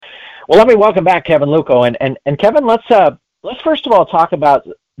Well, let me welcome back Kevin Lucco, and Kevin, let's first of all talk about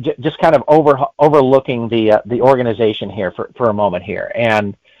just kind of overlooking the organization here for a moment here,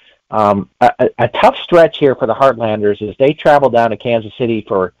 and a tough stretch here for the Heartlanders is they traveled down to Kansas City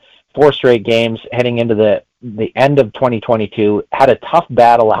for 4 straight games heading into the end of 2022, had a tough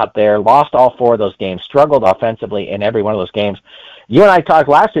battle out there, lost all 4 of those games, struggled offensively in every one of those games. You and I talked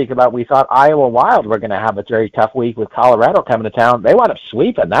last week about we thought Iowa Wild were going to have a very tough week with Colorado coming to town. They wound up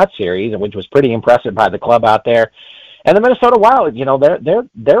sweeping that series, which was pretty impressive by the club out there. And the Minnesota Wild,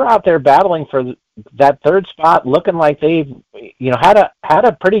 they're out there battling for that 3rd spot, looking like they've had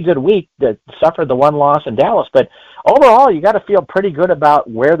a pretty good week that suffered the 1 loss in Dallas. But overall, you got to feel pretty good about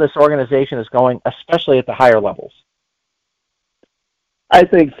where this organization is going, especially at the higher levels. I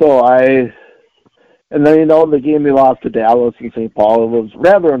think so. And then, the game they lost to Dallas and St. Paul, it was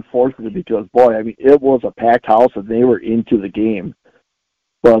rather unfortunate because, boy, I mean, it was a packed house and they were into the game.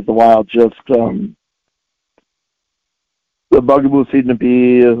 But the Wild just, the bugaboo seemed to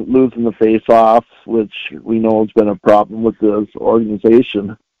be losing the face-offs, which we know has been a problem with this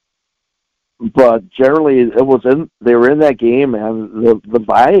organization. But generally, they were in that game, and the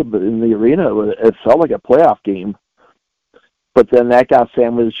vibe in the arena, it felt like a playoff game. But then that got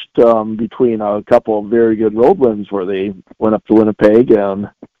sandwiched between a couple of very good road wins where they went up to Winnipeg and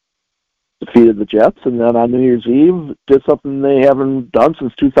defeated the Jets. And then on New Year's Eve, did something they haven't done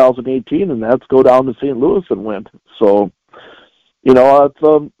since 2018, and that's go down to St. Louis and win. So,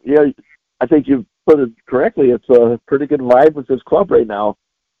 it's, I think you put it correctly. It's a pretty good vibe with this club right now.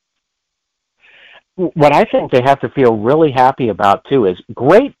 What I think they have to feel really happy about, too, is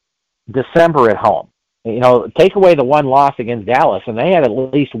great December at home. Take away the 1 loss against Dallas, and they had at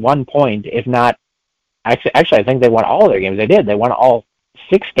least 1 point, if not, actually, I think they won all of their games. They did. They won all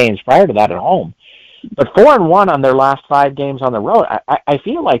 6 games prior to that at home. But 4-1 on their last 5 games on the road. I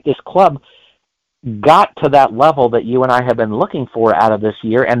feel like this club got to that level that you and I have been looking for out of this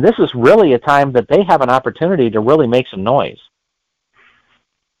year, and this is really a time that they have an opportunity to really make some noise.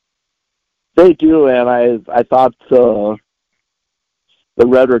 They do, and I thought the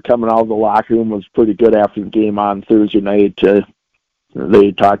rhetoric coming out of the locker room was pretty good after the game on Thursday night.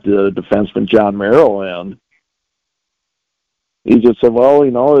 They talked to defenseman John Merrill, and he just said, well,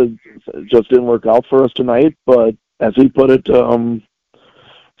 it just didn't work out for us tonight, but as he put it,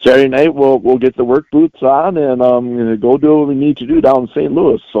 Saturday night we'll get the work boots on and go do what we need to do down in St.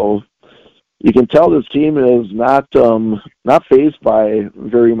 Louis. So you can tell this team is not fazed by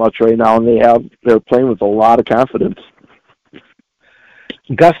very much right now, and they're playing with a lot of confidence.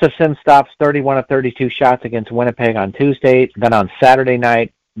 Gustafsson stops 31 of 32 shots against Winnipeg on Tuesday. Then on Saturday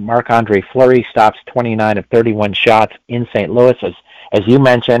night, Marc-Andre Fleury stops 29 of 31 shots in St. Louis. As you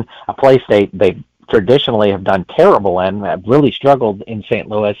mentioned, a place they traditionally have done terrible in, have really struggled in St.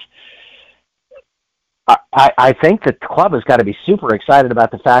 Louis. I think the club has got to be super excited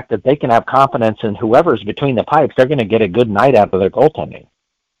about the fact that they can have confidence in whoever's between the pipes. They're going to get a good night out of their goaltending.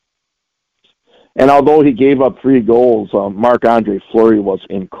 And although he gave up 3 goals, Marc-Andre Fleury was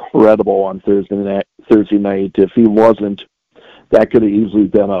incredible on Thursday night. If he wasn't, that could have easily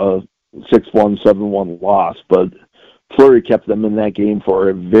been a 6-1, 7-1 loss. But Fleury kept them in that game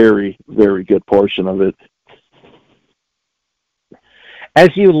for a very, very good portion of it. As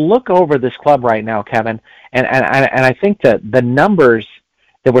you look over this club right now, Kevin, and I think that the numbers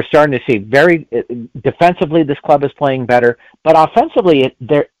that we're starting to see, very defensively, this club is playing better, but offensively,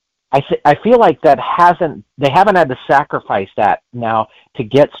 I feel like they haven't had to sacrifice that now to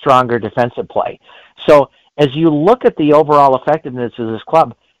get stronger defensive play. So as you look at the overall effectiveness of this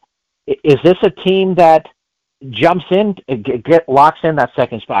club, is this a team that jumps in, locks in that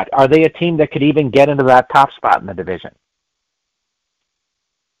second spot? Are they a team that could even get into that top spot in the division?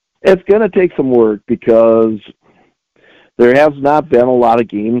 It's going to take some work because there has not been a lot of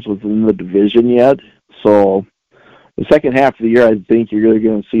games within the division yet. So the second half of the year, I think you're really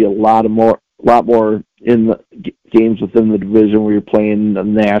going to see a lot more in the games within the division where you're playing the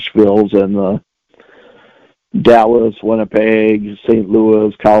Nashvilles and the Dallas, Winnipeg, St.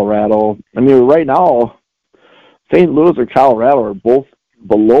 Louis, Colorado. I mean, right now, St. Louis or Colorado are both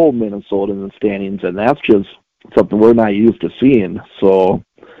below Minnesota in the standings, and that's just something we're not used to seeing. So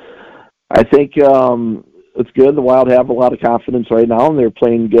I think it's good. The Wild have a lot of confidence right now, and they're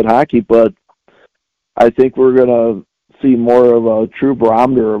playing good hockey, but I think we're going to see more of a true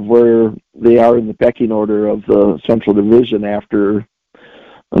barometer of where they are in the pecking order of the Central Division after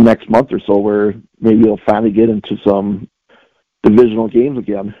the next month or so, where maybe they'll finally get into some divisional games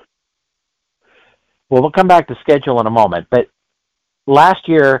again. Well, we'll come back to schedule in a moment, but last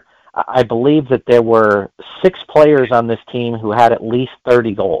year, I believe that there were 6 players on this team who had at least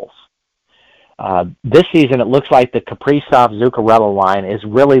 30 goals. This season, it looks like the Kaprizov-Zuccarello line is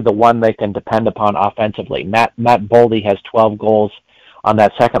really the one they can depend upon offensively. Matt Boldy has 12 goals on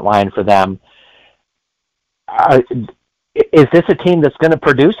that second line for them. Is this a team that's going to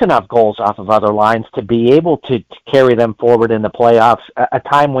produce enough goals off of other lines to be able to carry them forward in the playoffs, a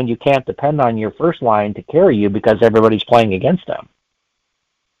time when you can't depend on your first line to carry you because everybody's playing against them?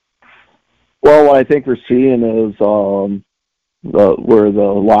 Well, what I think we're seeing is where the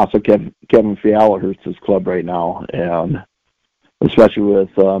loss of Kevin Fiala hurts his club right now, and especially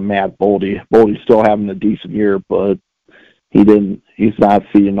with Matt Boldy. Boldy's still having a decent year, but he's not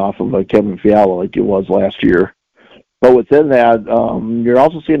feeding off of a Kevin Fiala like it was last year. But within that, you're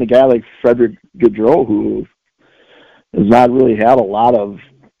also seeing a guy like Frederick Gaudreau, who has not really had a lot of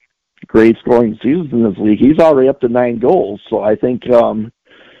great scoring seasons in this league. He's already up to 9 goals, so I think you're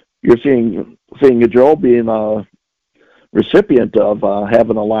seeing Gaudreau being a recipient of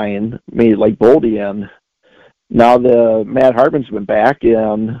having a line made like Boldy, and now the Matt Hartman's been back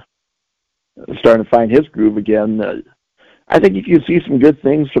and starting to find his groove again. I think you can see some good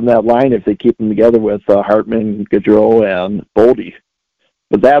things from that line if they keep them together with Hartman, Gaudreau, and Boldy.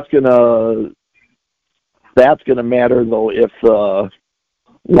 But that's gonna matter though if the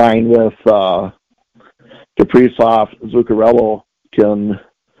line with Kaprizov, Zuccarello can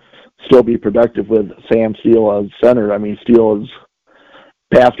still be productive with Sam Steele as center. I mean, Steele has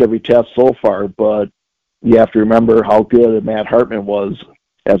passed every test so far, but you have to remember how good Matt Hartman was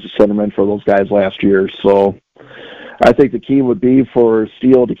as a centerman for those guys last year. So I think the key would be for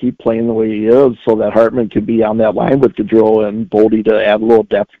Steele to keep playing the way he is so that Hartman could be on that line with Gaudreau and Boldy to add a little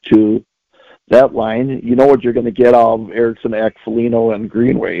depth to that line. You know what you're going to get out of Erickson, Eck, Foligno, and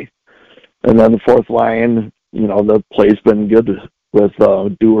Greenway. And then the fourth line, the play's been good with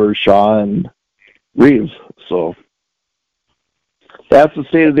Dewar, Shaw, and Reeves. So that's the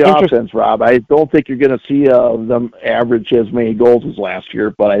state of the offense, Rob. I don't think you're going to see them average as many goals as last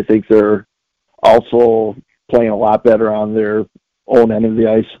year, but I think they're also playing a lot better on their own end of the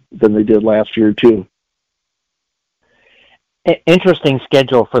ice than they did last year, too. Interesting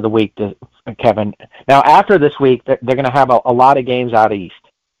schedule for the week, Kevin. Now, after this week, they're going to have a lot of games out east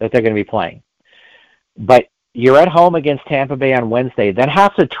that they're going to be playing. But you're at home against Tampa Bay on Wednesday, then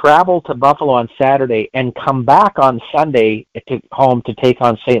have to travel to Buffalo on Saturday and come back on Sunday home to take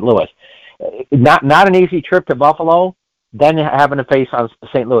on St. Louis. Not an easy trip to Buffalo, then having to face on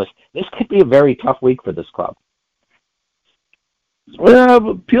St. Louis. This could be a very tough week for this club.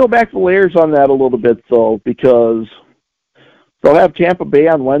 Well, peel back the layers on that a little bit, though, because they'll have Tampa Bay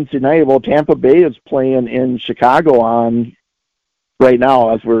on Wednesday night. Well, Tampa Bay is playing in Chicago right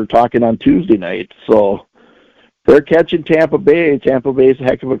now as we're talking on Tuesday night. So they're catching Tampa Bay. Tampa Bay's a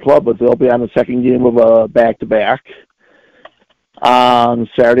heck of a club, but they'll be on the second game of a back-to-back. On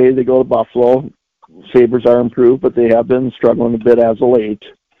Saturday, they go to Buffalo. Sabres are improved, but they have been struggling a bit as of late.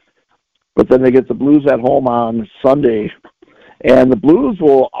 But then they get the Blues at home on Sunday. And the Blues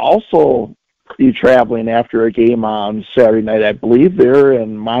will also be traveling after a game on Saturday night. I believe they're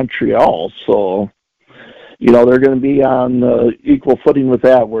in Montreal. So, they're going to be on equal footing with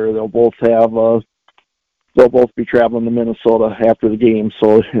that, where they'll both be traveling to Minnesota after the game.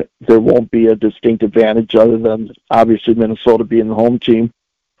 So there won't be a distinct advantage other than, obviously, Minnesota being the home team.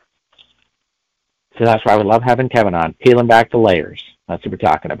 So that's why we love having Kevin on, peeling back the layers. That's what we're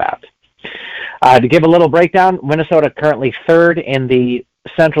talking about. To give a little breakdown, Minnesota currently third in the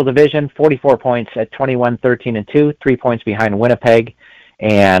Central Division, 44 points at 21-13-2, 3 points behind Winnipeg,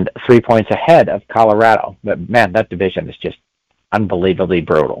 and 3 points ahead of Colorado. But, man, that division is just unbelievably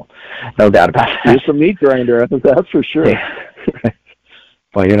brutal. No doubt about that. It's a meat grinder, I think that's for sure. Yeah.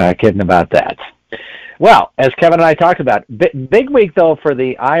 Well, you're not kidding about that. Well, as Kevin and I talked about, big week, though, for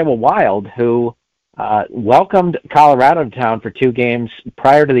the Iowa Wild, who welcomed Colorado to town for 2 games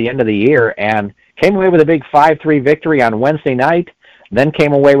prior to the end of the year and came away with a big 5-3 victory on Wednesday night, then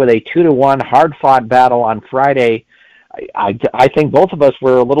came away with a 2-1 hard-fought battle on Friday. I think both of us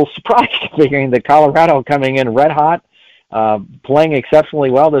were a little surprised figuring that Colorado coming in red hot, playing exceptionally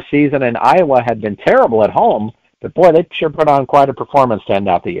well this season, and Iowa had been terrible at home, but boy, they sure put on quite a performance to end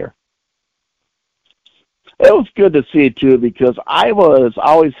out the year. It was good to see, too, because Iowa has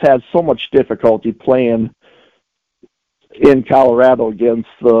always had so much difficulty playing in Colorado against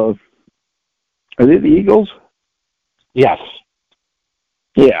are they the Eagles? Yes.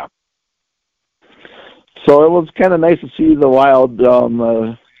 Yeah. So it was kind of nice to see the Wild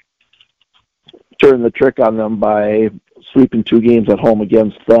turn the trick on them by sweeping 2 games at home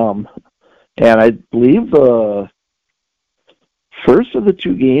against them. And I believe the first of the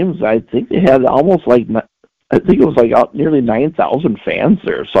 2 games, I think they had almost like I think it was like out nearly 9,000 fans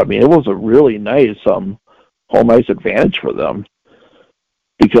there. So, I mean, it was a really nice home ice advantage for them.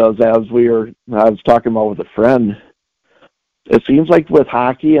 Because I was talking about with a friend, it seems like with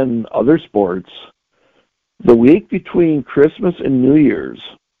hockey and other sports, the week between Christmas and New Year's,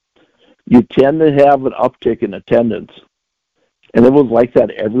 you tend to have an uptick in attendance. And it was like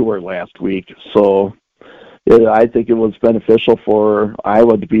that everywhere last week. So I think it was beneficial for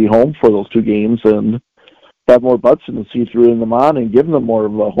Iowa to be home for those two games and have more butts in the seats rooting them on and giving them more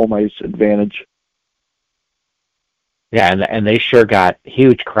of a home ice advantage. Yeah, and they sure got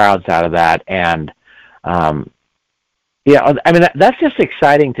huge crowds out of that. And, I mean, that's just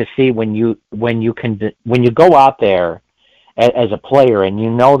exciting to see when you go out there as a player and you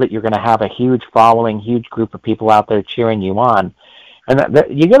know that you're going to have a huge following, huge group of people out there cheering you on. And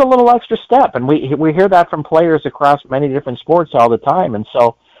that you get a little extra step, and we hear that from players across many different sports all the time. And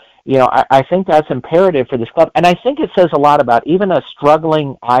so, I think that's imperative for this club. And I think it says a lot about even a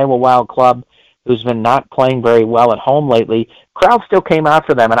struggling Iowa Wild club who's been not playing very well at home lately. Crowd still came out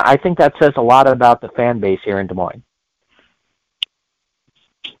for them, and I think that says a lot about the fan base here in Des Moines.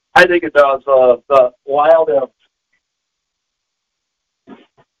 I think it does. The Wild have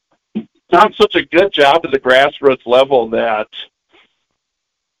done such a good job at the grassroots level that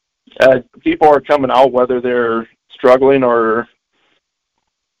people are coming out, whether they're struggling or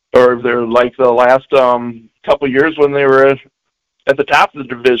they're like the last couple of years when they were at the top of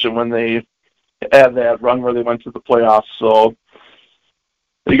the division when they had that run where they went to the playoffs. So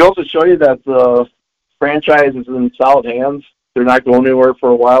it goes to show you that the franchise is in solid hands. They're not going anywhere for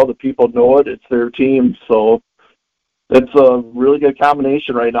a while. The people know it. It's their team. So it's a really good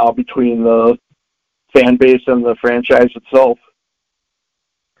combination right now between the fan base and the franchise itself.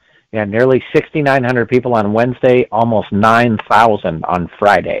 Yeah, nearly 6,900 people on Wednesday, almost 9,000 on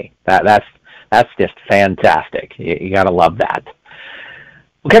Friday. That's just fantastic. You got to love that.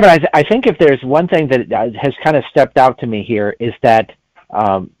 Well, Kevin, I think if there's one thing that has kind of stepped out to me here is that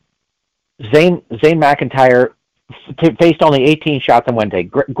Zane McIntyre faced only 18 shots on Wednesday.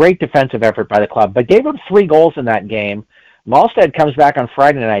 Great defensive effort by the club, but gave up 3 goals in that game. Malstead comes back on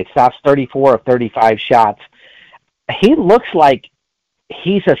Friday night, stops 34 of 35 shots. He looks like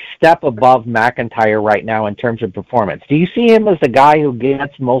he's a step above McIntyre right now in terms of performance. Do you see him as the guy who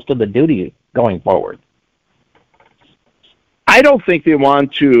gets most of the duty going forward? I don't think they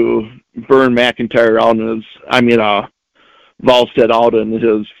want to burn McIntyre out Wallstedt out in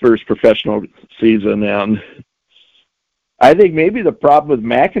his first professional season. And I think maybe the problem with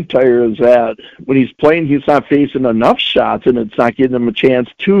McIntyre is that when he's playing, he's not facing enough shots, and it's not giving him a chance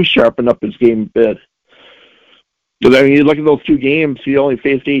to sharpen up his game a bit. Because, I mean, you look at those 2 games, he only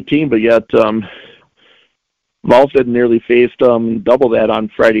faced 18, but yet Wallstedt nearly faced double that on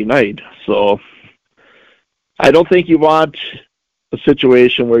Friday night. So I don't think you want a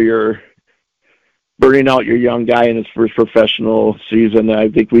situation where you're burning out your young guy in his first professional season. I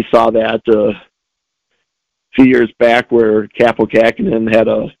think we saw that a few years back where Kaapo Kähkönen had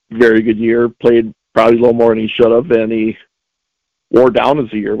a very good year, played probably a little more than he should have, and he wore down as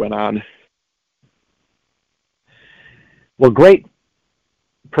the year went on. Well, great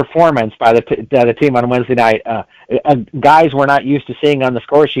performance by the team on Wednesday night. Guys we're not used to seeing on the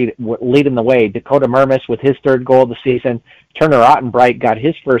score sheet leading the way. Dakota Mermis with his 3rd goal of the season. Turner Ottenbright got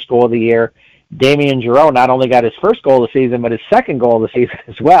his 1st goal of the year. Damian Giroux not only got his 1st goal of the season, but his 2nd goal of the season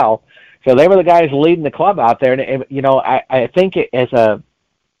as well. So they were the guys leading the club out there. And, I think as a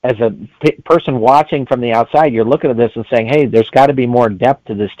person watching from the outside, you're looking at this and saying, hey, there's got to be more depth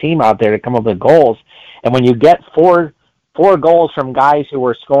to this team out there to come up with goals. And when you get four goals from guys who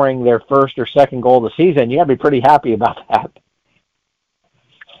were scoring their 1st or 2nd goal of the season, you got to be pretty happy about that.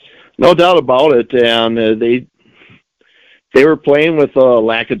 No doubt about it. And they were playing with a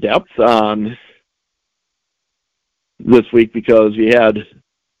lack of depth on this week because you had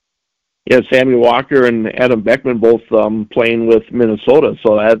Sammy Walker and Adam Beckman both playing with Minnesota.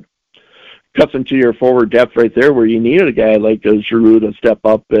 So that cuts into your forward depth right there where you needed a guy like Giroux to step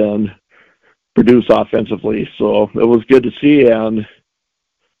up and produce offensively. So it was good to see, and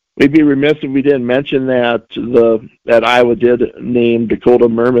we'd be remiss if we didn't mention that Iowa did name Dakota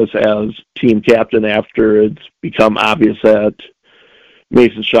Mermis as team captain after it's become obvious that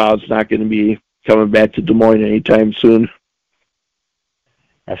Mason Shaw is not going to be coming back to Des Moines anytime soon.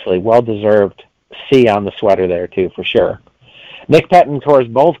 Actually, well-deserved C on the sweater there, too, for sure. Nick Petten scores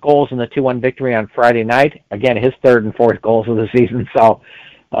both goals in the 2-1 victory on Friday night. Again, his 3rd and 4th goals of the season. So,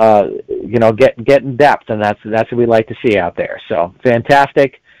 getting depth, and that's what we like to see out there. So,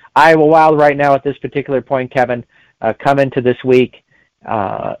 fantastic. Iowa Wild right now at this particular point, Kevin, come into this week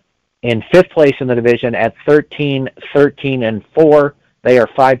in fifth place in the division at 13-13-4. They are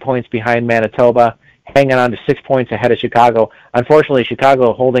 5 points behind Manitoba, hanging on to 6 points ahead of Chicago. Unfortunately,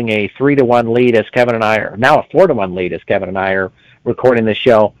 Chicago holding a 3-1 lead as Kevin and I are now a 4-1 lead as Kevin and I are recording this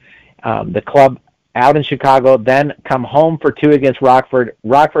show. The club out in Chicago, then come home for 2 against Rockford.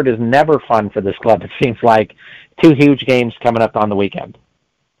 Rockford is never fun for this club. It seems like 2 huge games coming up on the weekend.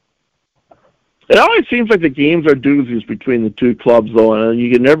 It always seems like the games are doozies between the 2 clubs, though, and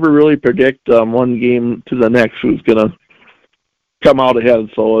you can never really predict one game to the next who's going to come out ahead.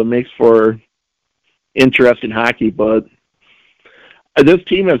 So it makes for interesting hockey. But this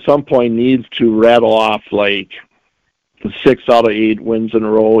team at some point needs to rattle off like 6 out of 8 wins in a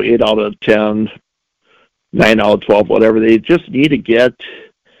row, 8 out of 10, 9 out of 12, whatever. They just need to get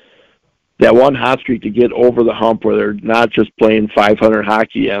that one hot streak to get over the hump where they're not just playing 500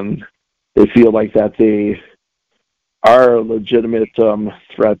 hockey and they feel like that they are a legitimate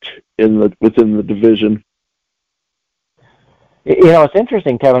threat within the division. You know, it's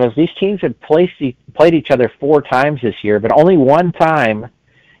interesting, Kevin, is these teams have played each other 4 times this year, but only one time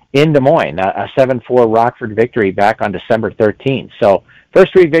in Des Moines, a 7-4 Rockford victory back on December 13th. So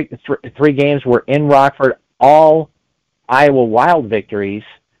first 3 games were in Rockford, all Iowa Wild victories.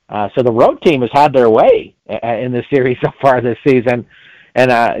 So the road team has had their way in the series so far this season.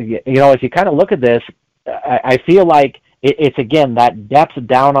 And, you know, as you kind of look at this, I feel like it's, again, that depth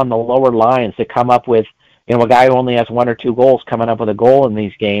down on the lower lines to come up with, you know, a guy who only has 1 or 2 goals coming up with a goal in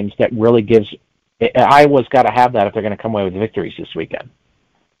these games that really gives – Iowa's got to have that if they're going to come away with victories this weekend.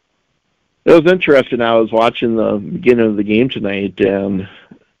 It was interesting. I was watching the beginning of the game tonight, and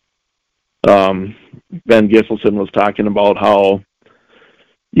Ben Gisselson was talking about how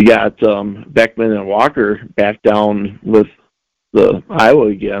you got Beckman and Walker back down with the Iowa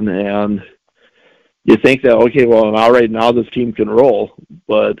again, and you think that, okay, well, all right, now this team can roll,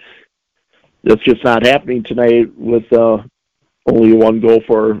 but that's just not happening tonight with only 1 goal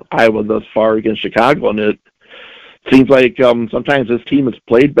for Iowa thus far against Chicago, and it seems like sometimes this team has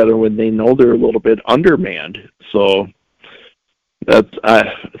played better when they know they're a little bit undermanned. So that,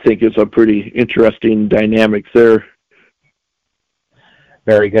 I think, is a pretty interesting dynamic there.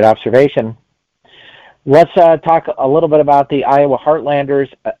 Very good observation. Let's talk a little bit about the Iowa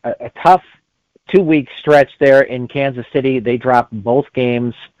Heartlanders. A tough 2-week stretch there in Kansas City. They dropped both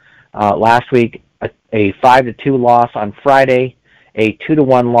games last week, a 5-2 loss on Friday, a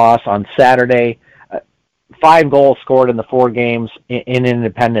 2-1 loss on Saturday. 5 goals scored in the 4 games in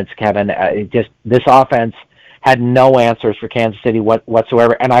Independence, Kevin. This offense had no answers for Kansas City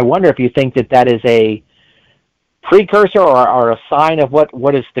whatsoever. And I wonder if you think that is a precursor or a sign of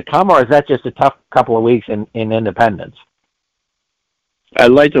what is to come, or is that just a tough couple of weeks in Independence?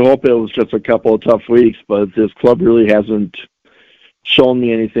 I'd like to hope it was just a couple of tough weeks, but this club really hasn't shown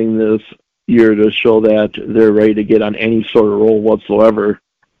me anything this year to show that they're ready to get on any sort of roll whatsoever.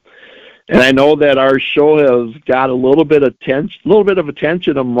 And I know that our show has got a little bit of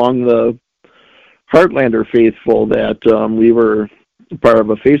attention among the Heartlander faithful that we were part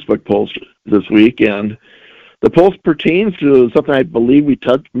of a Facebook post this week, and the post pertains to something I believe we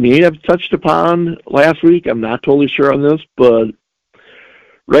may have touched upon last week. I'm not totally sure on this, but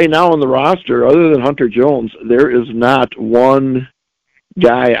right now on the roster, other than Hunter Jones, there is not one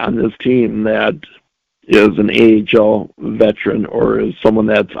guy on this team that is an AHL veteran or is someone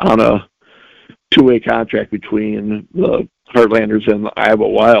that's on a 2-way contract between the Heartlanders and the Iowa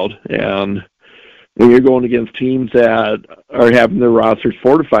Wild. And when you're going against teams that are having their rosters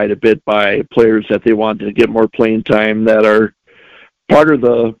fortified a bit by players that they want to get more playing time that are part of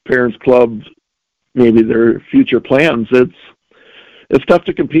the parents' club, maybe their future plans, it's tough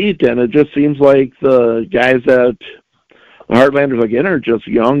to compete. And it just seems like the guys that the Heartlanders again are just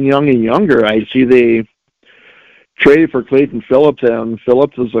young and younger. I see they traded for Clayton Phillips, and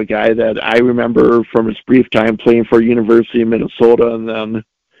Phillips is a guy that I remember from his brief time playing for University of Minnesota, and then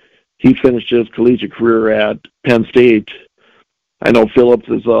he finished his collegiate career at Penn State. I know Phillips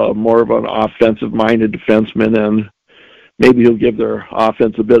is more of an offensive-minded defenseman, and maybe he'll give their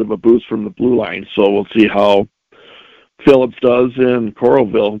offense a bit of a boost from the blue line. So we'll see how Phillips does in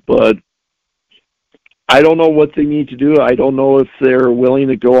Coralville. But I don't know what they need to do. I don't know if they're willing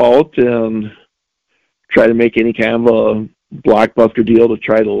to go out and try to make any kind of a blockbuster deal to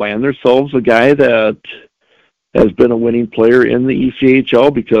try to land themselves a guy that has been a winning player in the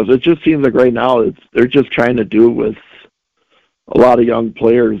ECHL, because it just seems like right now they're just trying to do it with a lot of young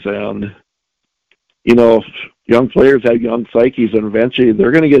players. And, you know, young players have young psyches, and eventually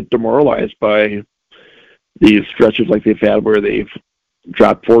they're going to get demoralized by these stretches like they've had where they've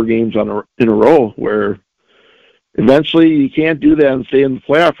dropped 4 games in a row where eventually you can't do that and stay in the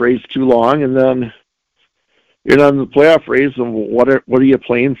playoff race too long, and then you're not in the playoff race, and what are you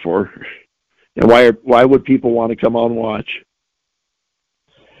playing for? And why would people want to come out and watch?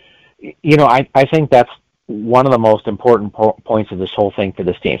 I think that's one of the most important points of this whole thing for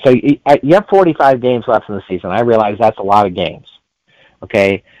this team. So you have 45 games left in the season. I realize that's a lot of games.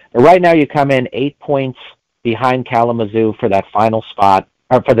 Okay, but right now you come in 8 points behind Kalamazoo for that final spot,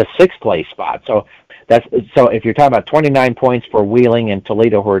 or for the 6th place spot. So if you're talking about 29 points for Wheeling and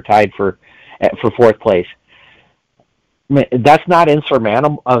Toledo, who are tied for 4th place. I mean, that's not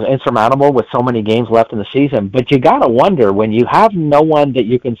insurmountable with so many games left in the season. But you got to wonder, when you have no one that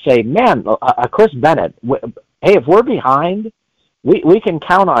you can say, man, Chris Bennett, hey, if we're behind, we can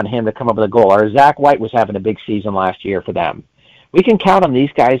count on him to come up with a goal. Or Zach White was having a big season last year for them. We can count on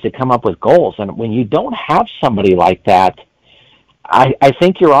these guys to come up with goals. And when you don't have somebody like that, I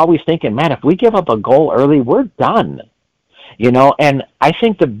think you're always thinking, man, if we give up a goal early, we're done. And I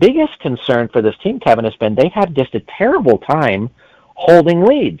think the biggest concern for this team, Kevin, has been they've had just a terrible time holding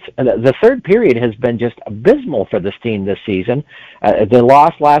leads. The third period has been just abysmal for this team this season. They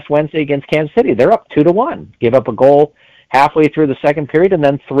lost last Wednesday against Kansas City. They're up 2-1. Give up a goal halfway through the second period, and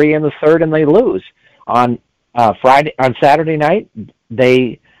then 3 in the third, and they lose. On Saturday night,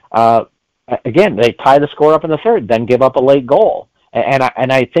 they tie the score up in the third, then give up a late goal. And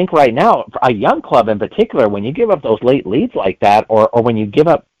I think right now, a young club in particular, when you give up those late leads like that, or when you give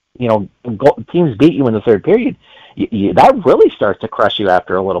up, teams beat you in the third period, that really starts to crush you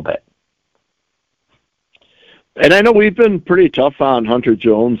after a little bit. And I know we've been pretty tough on Hunter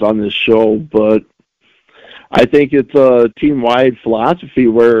Jones on this show, but I think it's a team-wide philosophy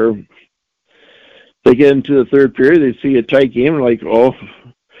where they get into the third period, they see a tight game, and like, oh,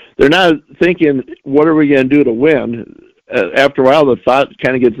 they're not thinking, what are we going to do to win? After a while, the thought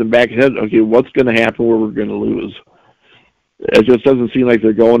kind of gets them back ahead. Okay, what's going to happen where we're going to lose? It just doesn't seem like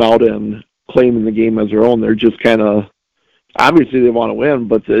they're going out and claiming the game as their own. They're just kind of, obviously they want to win,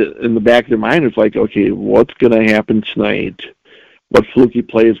 but in the back of their mind, it's like, okay, what's going to happen tonight? What fluky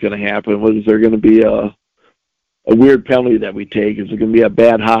play is going to happen? Is there going to be a weird penalty that we take? Is there going to be a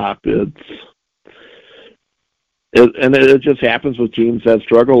bad hop? It just happens with teams that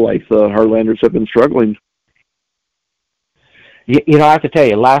struggle, like the Heartlanders have been struggling. I have to tell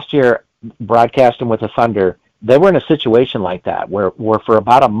you, last year, broadcasting with the Thunder, they were in a situation like that where for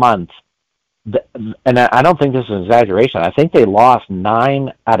about a month, and I don't think this is an exaggeration, I think they lost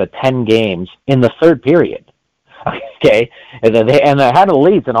 9 out of 10 games in the third period. Okay? And they had the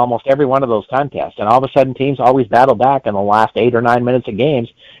leads in almost every one of those contests, and all of a sudden teams always battled back in the last 8 or 9 minutes of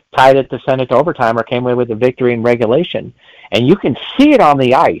games, tied it to send it to overtime, or came away with a victory in regulation. And you can see it on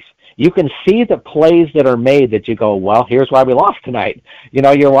the ice. You can see the plays that are made that you go, well, here's why we lost tonight.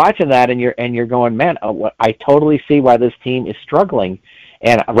 You're watching that and you're going, man, I totally see why this team is struggling.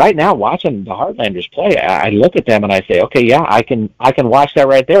 And right now, watching the Heartlanders play, I look at them and I say, okay, yeah, I can watch that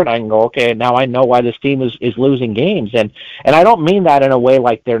right there, and I can go, okay, now I know why this team is losing games. And I don't mean that in a way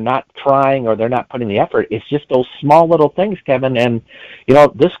like they're not trying or they're not putting the effort. It's just those small little things, Kevin. And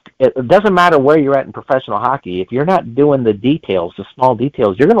it doesn't matter where you're at in professional hockey. If you're not doing the details, the small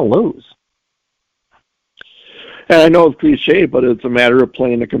details, you're going to lose. And I know it's cliche, but it's a matter of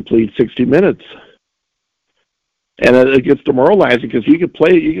playing a complete 60 minutes. And it gets demoralizing because you could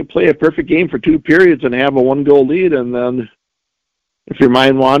play a perfect game for 2 periods and have a 1-goal lead, and then if your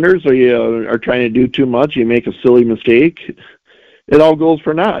mind wanders or you are trying to do too much, you make a silly mistake, it all goes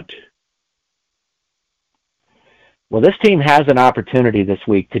for naught. Well, this team has an opportunity this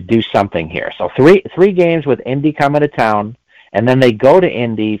week to do something here. So three games with Indy coming to town, and then they go to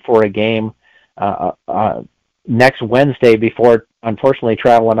Indy for a game next Wednesday before, unfortunately,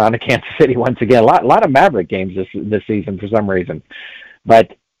 traveling on to Kansas City once again. A lot of Maverick games this season for some reason.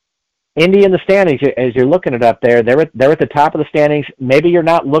 But Indy in the standings, as you're looking it up there, they're at the top of the standings. Maybe you're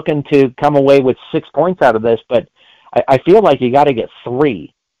not looking to come away with 6 points out of this, but I feel like you got to get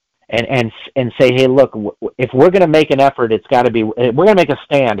 3 and say, hey, look, if we're going to make an effort, it's got to be, we're going to make a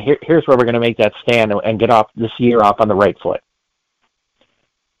stand. Here's where we're going to make that stand and get off this year off on the right foot.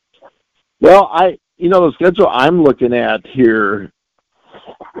 Well, the schedule I'm looking at here,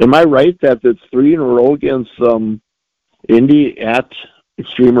 am I right that it's 3 in a row against Indy at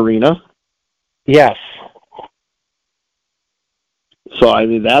Extreme Arena? Yes. So, I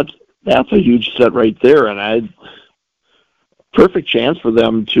mean, that's a huge set right there, and perfect chance for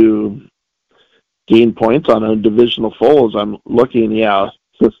them to gain points on a divisional foe as I'm looking, I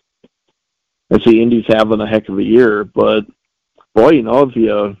see Indy's having a heck of a year, but, boy, if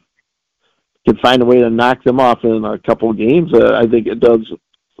you can find a way to knock them off in a couple of games, I think it does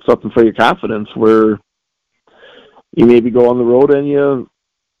something for your confidence where you maybe go on the road and you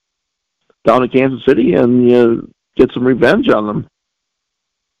down to Kansas City and you get some revenge on them.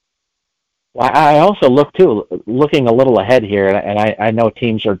 Well, I also looking a little ahead here, and I know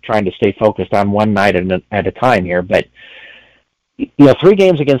teams are trying to stay focused on one night at a time here, but 3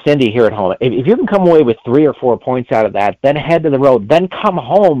 games against Indy here at home. If you can come away with 3 or 4 points out of that, then head to the road, then come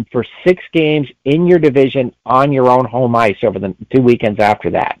home for 6 games in your division on your own home ice over the 2 weekends after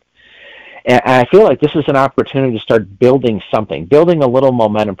that. And I feel like this is an opportunity to start building something, building a little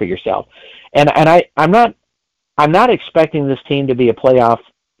momentum for yourself. And I'm not expecting this team to be a playoff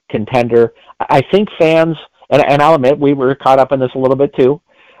contender. I think fans, and I'll admit we were caught up in this a little bit too.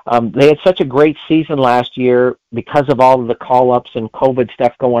 They had such a great season last year because of all of the call-ups and COVID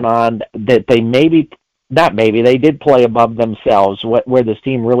stuff going on that they did play above themselves where this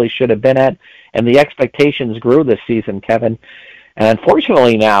team really should have been at, and the expectations grew this season, Kevin. And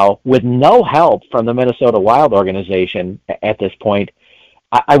unfortunately now, with no help from the Minnesota Wild organization at this point,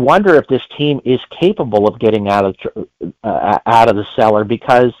 I wonder if this team is capable of getting out of the cellar,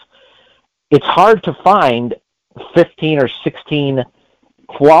 because it's hard to find 15 or 16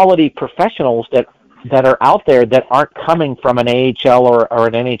 quality professionals that are out there that aren't coming from an AHL or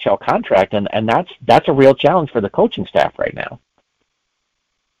an NHL contract, and that's a real challenge for the coaching staff right now.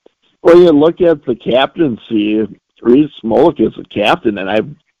 Well, you look at the captaincy. Reese Smolik is a captain, and I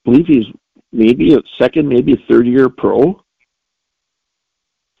believe he's maybe a second, maybe a third-year pro.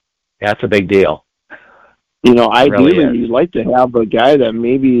 That's a big deal. Ideally, really you'd like to have a guy that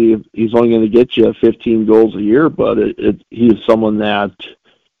maybe he's only going to get you 15 goals a year, but he's someone that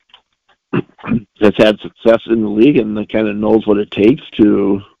has had success in the league and that kind of knows what it takes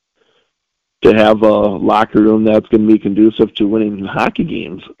to have a locker room that's going to be conducive to winning hockey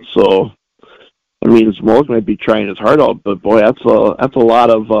games. So, Smolik might be trying his heart out, but boy, that's a lot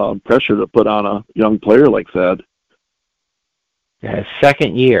of pressure to put on a young player like that. Yeah, his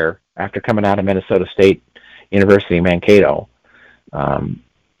second year after coming out of Minnesota State University, Mankato,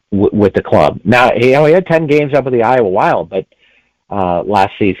 with the club. Now, he had 10 games up with the Iowa Wild, but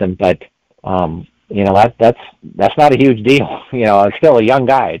last season, but that's not a huge deal. It's still a young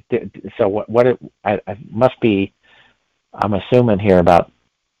guy. So I must be, I'm assuming here about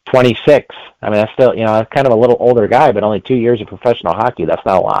 26. That's still, that's kind of a little older guy, but only 2 years of professional hockey. That's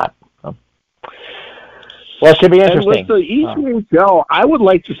not a lot. Well, it should be interesting. And with the ECHL, I would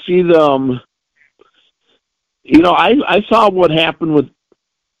like to see them. I saw what happened with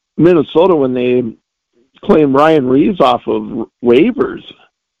Minnesota when they claimed Ryan Reeves off of waivers.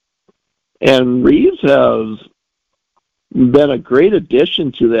 And Reeves has been a great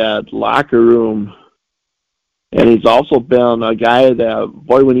addition to that locker room. And he's also been a guy that,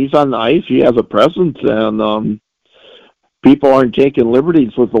 boy, when he's on the ice, he has a presence. And people aren't taking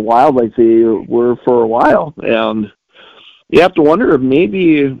liberties with the Wild like they were for a while. And you have to wonder if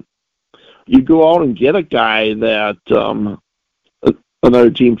maybe you go out and get a guy that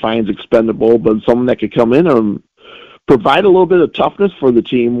another team finds expendable, but someone that could come in and provide a little bit of toughness for the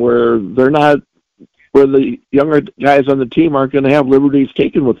team where the younger guys on the team aren't going to have liberties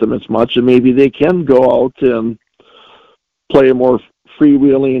taken with them as much, and maybe they can go out and play a more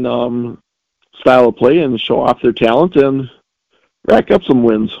freewheeling style of play and show off their talent and rack up some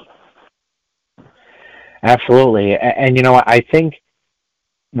wins. Absolutely. And I think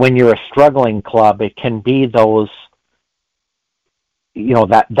when you're a struggling club, it can be those,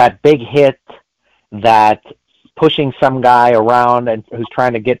 that big hit, that pushing some guy around and who's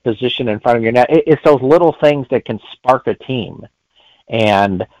trying to get position in front of your net. It's those little things that can spark a team.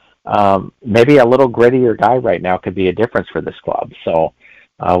 And maybe a little grittier guy right now could be a difference for this club. So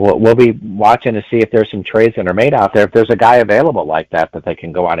we'll be watching to see if there's some trades that are made out there. If there's a guy available like that they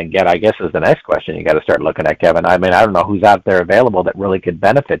can go out and get, I guess is the next question you got to start looking at, Kevin. I don't know who's out there available that really could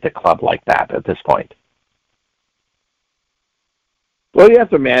benefit the club like that at this point. Well, you have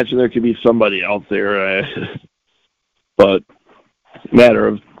to imagine there could be somebody out there, but matter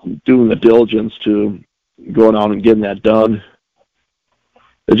of doing the diligence to going out and getting that done.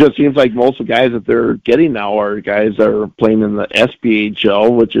 It just seems like most of the guys that they're getting now are guys that are playing in the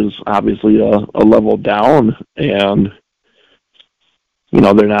SPHL, which is obviously a level down, and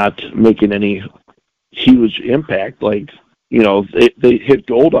they're not making any huge impact. Like they hit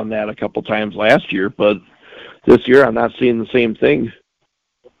gold on that a couple times last year, but this year I'm not seeing the same thing.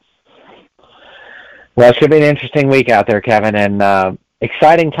 Well, it should be an interesting week out there, Kevin, and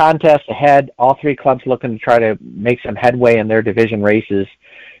exciting contest ahead. All 3 clubs looking to try to make some headway in their division races.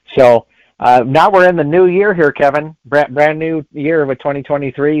 So now we're in the new year here, Kevin. Brand new year with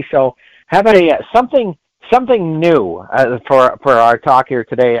 2023. So have something new for our talk here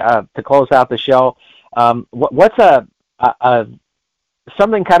today to close out the show. What's a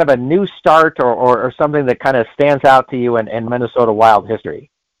something kind of a new start or something that kind of stands out to you in Minnesota Wild history?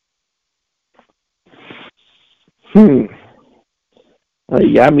 You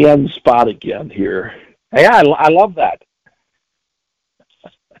got me on the spot again here. Yeah, I love that.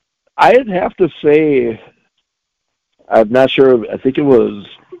 I'd have to say, I'm not sure, I think it was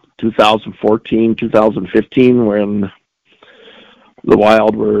 2014, 2015 when the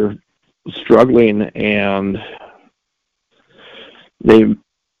Wild were struggling, and they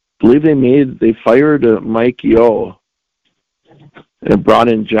fired Mike Yeo and brought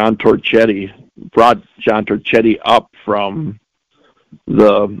John Torchetti up from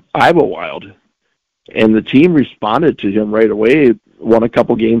the Iowa Wild, and the team responded to him right away, won a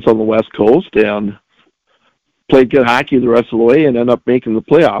couple games on the West Coast, and played good hockey the rest of the way, and ended up making the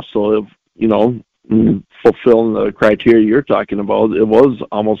playoffs. So, fulfilling the criteria you're talking about, it was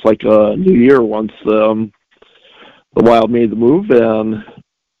almost like a new year once the Wild made the move, and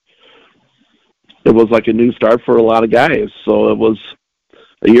it was like a new start for a lot of guys. So it was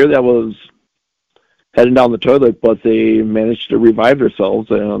a year that was heading down the toilet, but they managed to revive themselves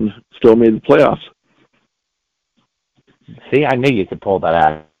and still made the playoffs. See, I knew you could pull that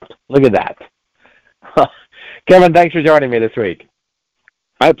out. Look at that. Kevin, thanks for joining me this week.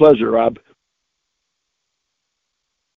 My pleasure, Rob.